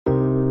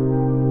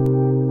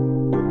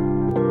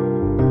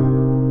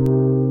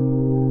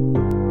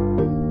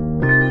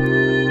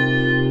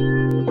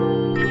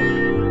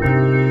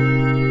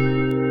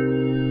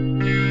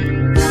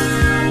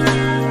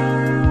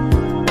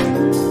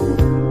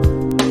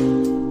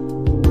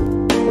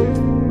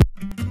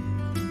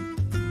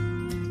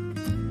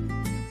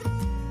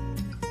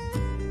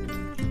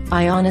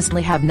I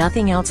honestly have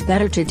nothing else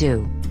better to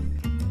do.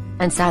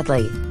 And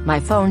sadly, my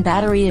phone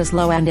battery is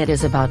low and it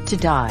is about to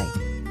die.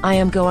 I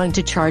am going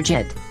to charge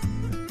it.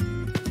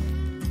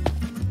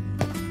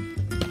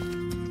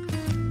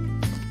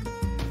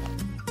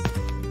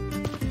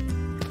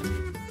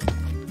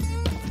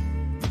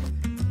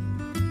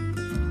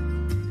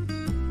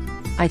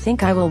 I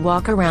think I will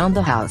walk around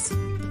the house.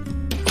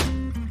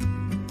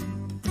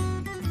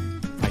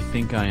 I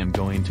think I am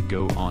going to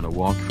go on a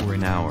walk for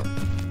an hour.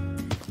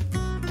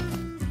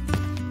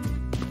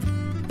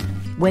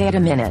 Wait a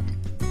minute.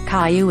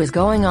 Caillou is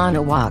going on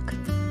a walk.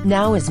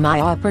 Now is my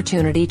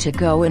opportunity to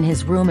go in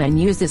his room and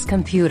use his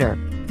computer.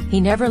 He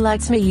never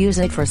lets me use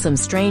it for some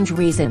strange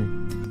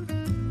reason.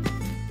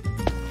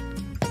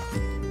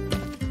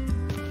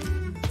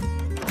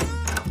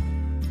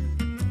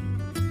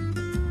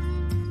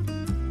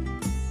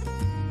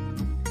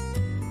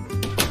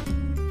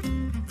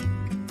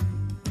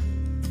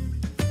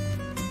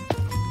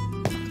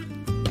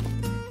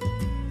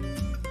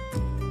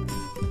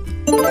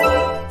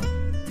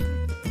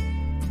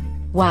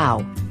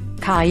 Wow.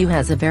 Caillou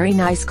has a very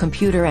nice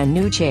computer and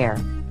new chair.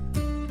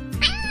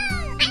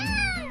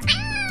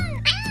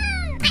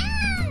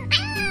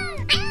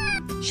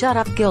 Shut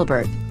up,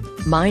 Gilbert.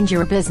 Mind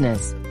your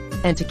business.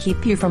 And to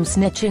keep you from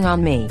snitching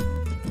on me.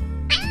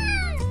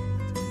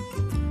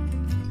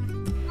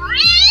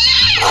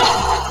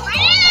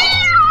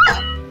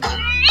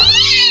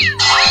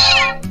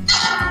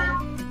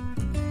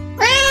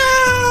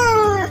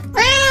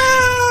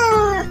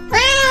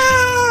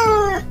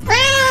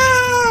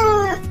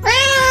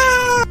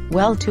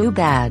 Well, too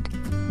bad.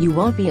 You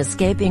won't be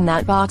escaping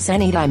that box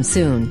anytime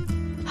soon.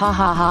 Ha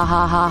ha ha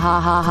ha ha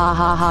ha ha ha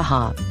ha ha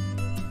ha.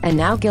 And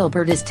now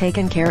Gilbert is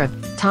taken care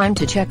of. Time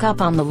to check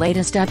up on the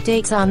latest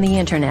updates on the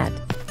internet.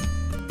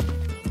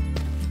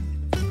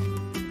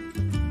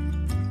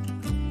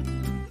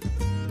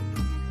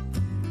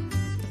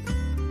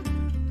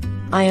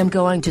 I am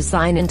going to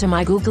sign into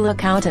my Google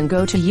account and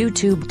go to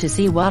YouTube to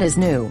see what is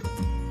new.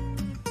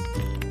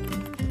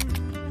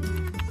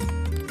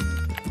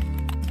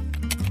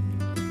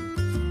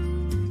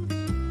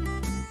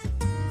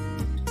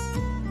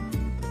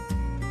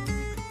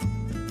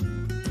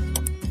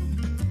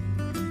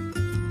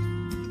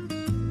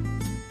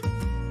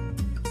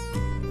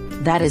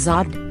 That is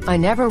odd. I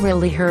never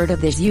really heard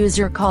of this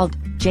user called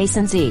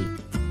Jason Z.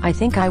 I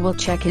think I will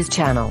check his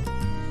channel.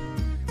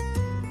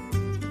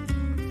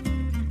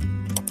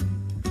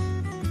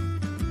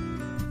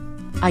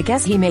 I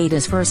guess he made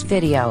his first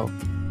video.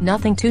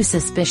 Nothing too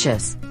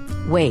suspicious.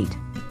 Wait.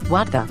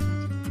 What the?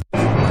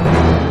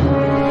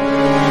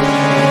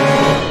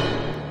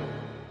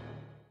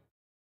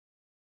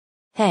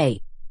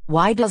 Hey.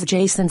 Why does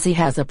Jason Z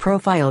has a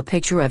profile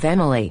picture of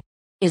Emily?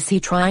 Is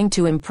he trying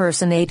to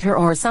impersonate her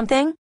or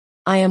something?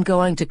 I am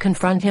going to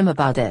confront him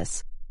about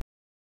this.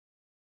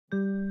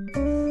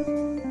 Ugh.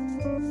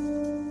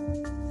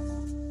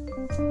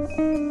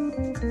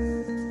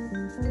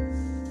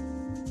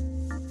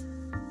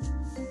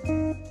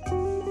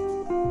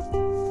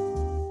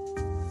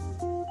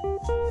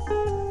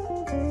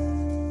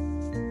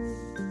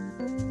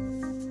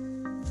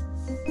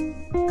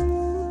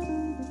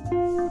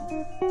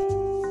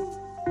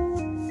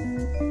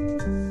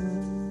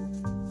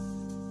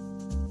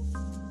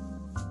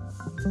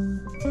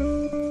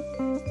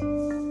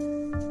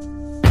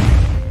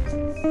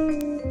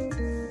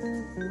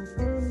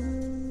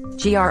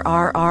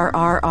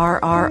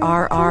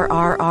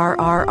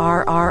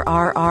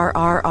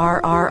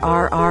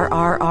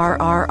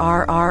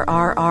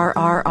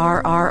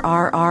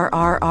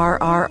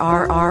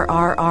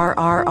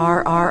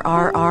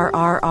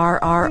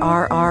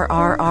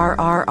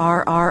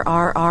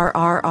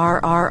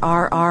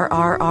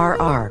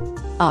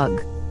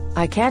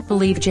 I can't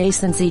believe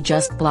Jason Z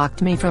just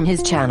blocked me from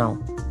his channel.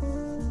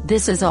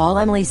 This is all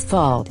Emily's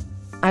fault.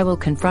 I will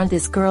confront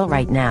this girl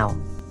right now.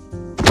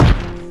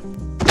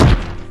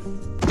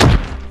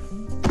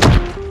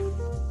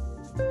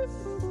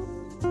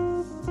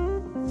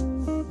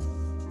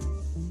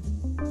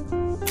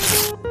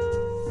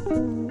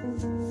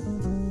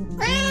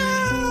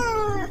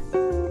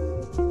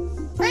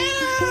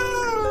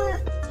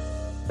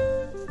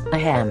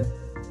 Ahem.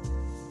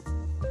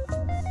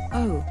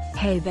 Oh,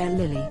 hey there,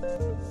 Lily.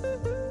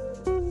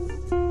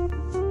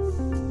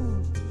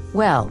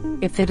 Well,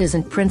 if it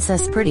isn't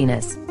Princess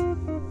Prettiness.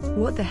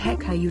 What the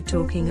heck are you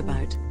talking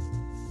about?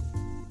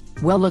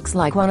 Well, looks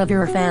like one of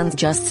your fans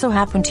just so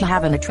happened to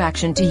have an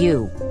attraction to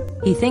you.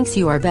 He thinks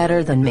you are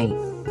better than me.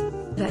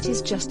 That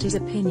is just his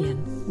opinion.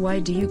 Why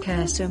do you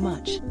care so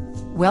much?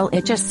 Well,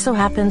 it just so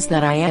happens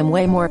that I am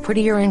way more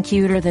prettier and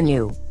cuter than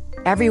you.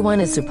 Everyone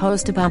is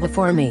supposed to bow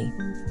before me.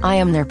 I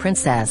am their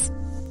princess.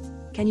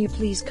 Can you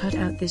please cut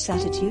out this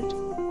attitude?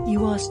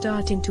 You are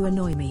starting to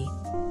annoy me.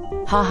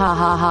 Ha ha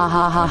ha ha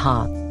ha ha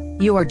ha.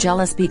 You are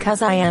jealous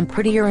because I am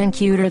prettier and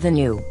cuter than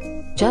you.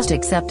 Just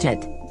accept it.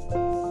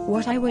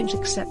 What I won't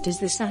accept is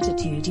this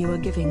attitude you are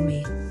giving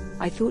me.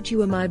 I thought you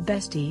were my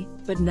bestie,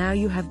 but now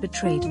you have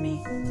betrayed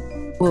me.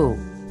 Whoa.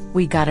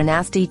 We got a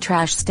nasty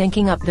trash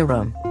stinking up the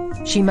room.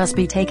 She must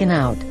be taken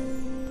out.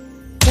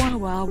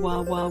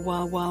 wah wah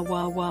wah wah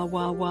wah wah wah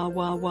wah wah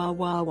wah wah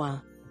wah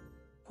wah.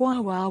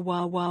 Wah wah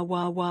wah wah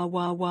wah wah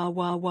wah wah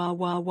wah wah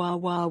wah wah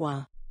wah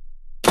wah.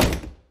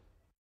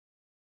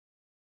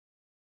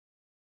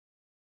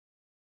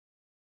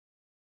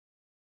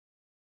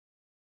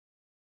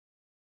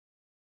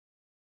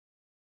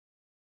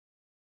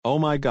 Oh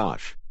my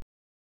gosh.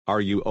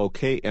 Are you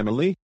okay,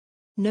 Emily?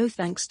 No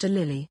thanks to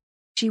Lily.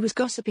 She was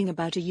gossiping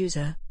about a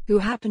user, who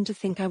happened to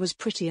think I was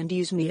pretty and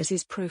use me as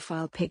his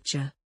profile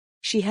picture.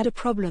 She had a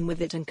problem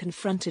with it and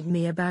confronted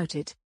me about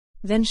it.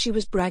 Then she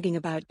was bragging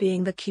about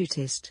being the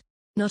cutest.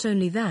 Not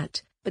only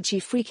that, but she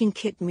freaking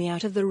kicked me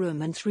out of the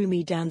room and threw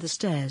me down the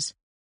stairs.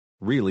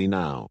 Really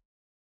now?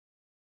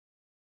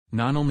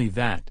 Not only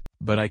that,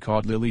 but I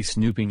caught Lily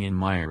snooping in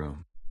my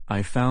room.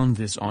 I found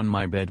this on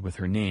my bed with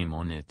her name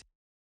on it.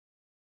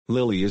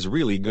 Lily is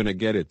really gonna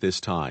get it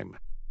this time.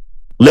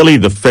 Lily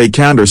the fake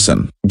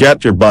Anderson,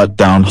 get your butt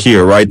down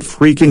here right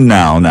freaking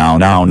now.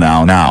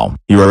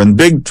 You are in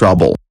big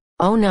trouble.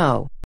 Oh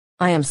no.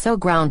 I am so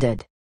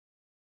grounded.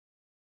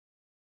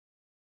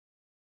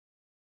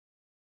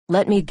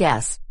 Let me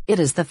guess, it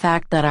is the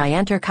fact that I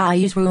entered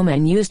Caillou's room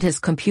and used his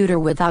computer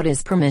without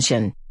his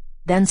permission.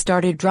 Then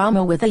started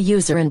drama with a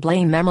user and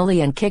blamed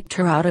Emily and kicked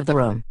her out of the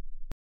room.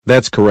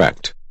 That's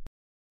correct.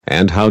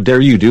 And how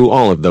dare you do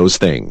all of those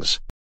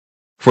things?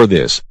 For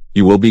this,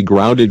 you will be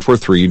grounded for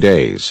 3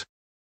 days.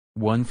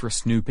 1 for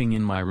snooping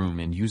in my room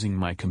and using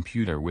my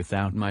computer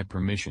without my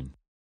permission.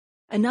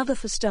 Another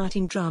for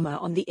starting drama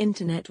on the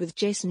internet with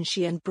Jason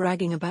Shi and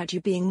bragging about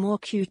you being more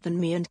cute than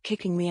me and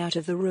kicking me out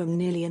of the room,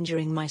 nearly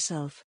injuring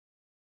myself.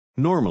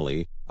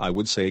 Normally, I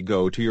would say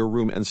go to your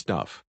room and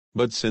stuff,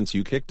 but since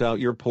you kicked out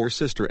your poor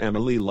sister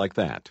Emily like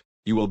that,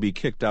 you will be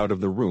kicked out of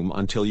the room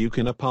until you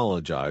can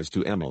apologize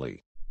to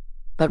Emily.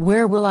 But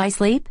where will I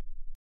sleep?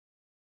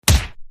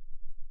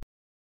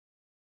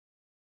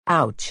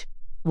 Ouch.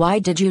 Why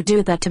did you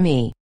do that to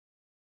me?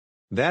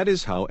 That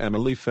is how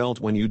Emily felt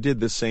when you did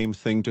the same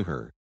thing to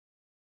her.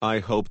 I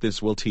hope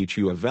this will teach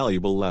you a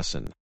valuable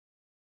lesson.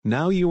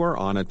 Now you are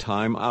on a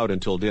time out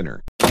until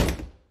dinner.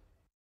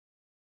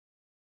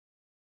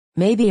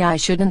 Maybe I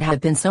shouldn't have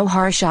been so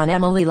harsh on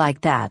Emily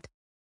like that.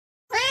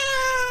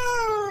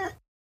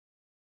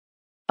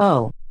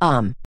 Oh,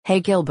 hey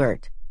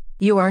Gilbert.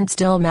 You aren't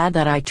still mad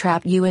that I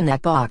trapped you in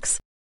that box,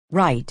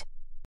 right?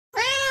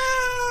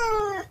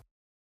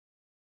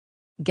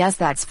 Guess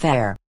that's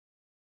fair.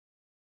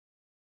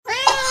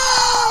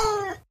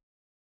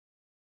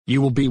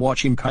 You will be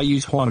watching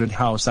Caillou's Haunted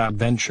House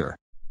Adventure,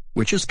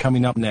 which is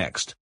coming up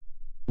next.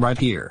 Right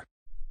here.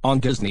 On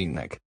Disney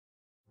Nick.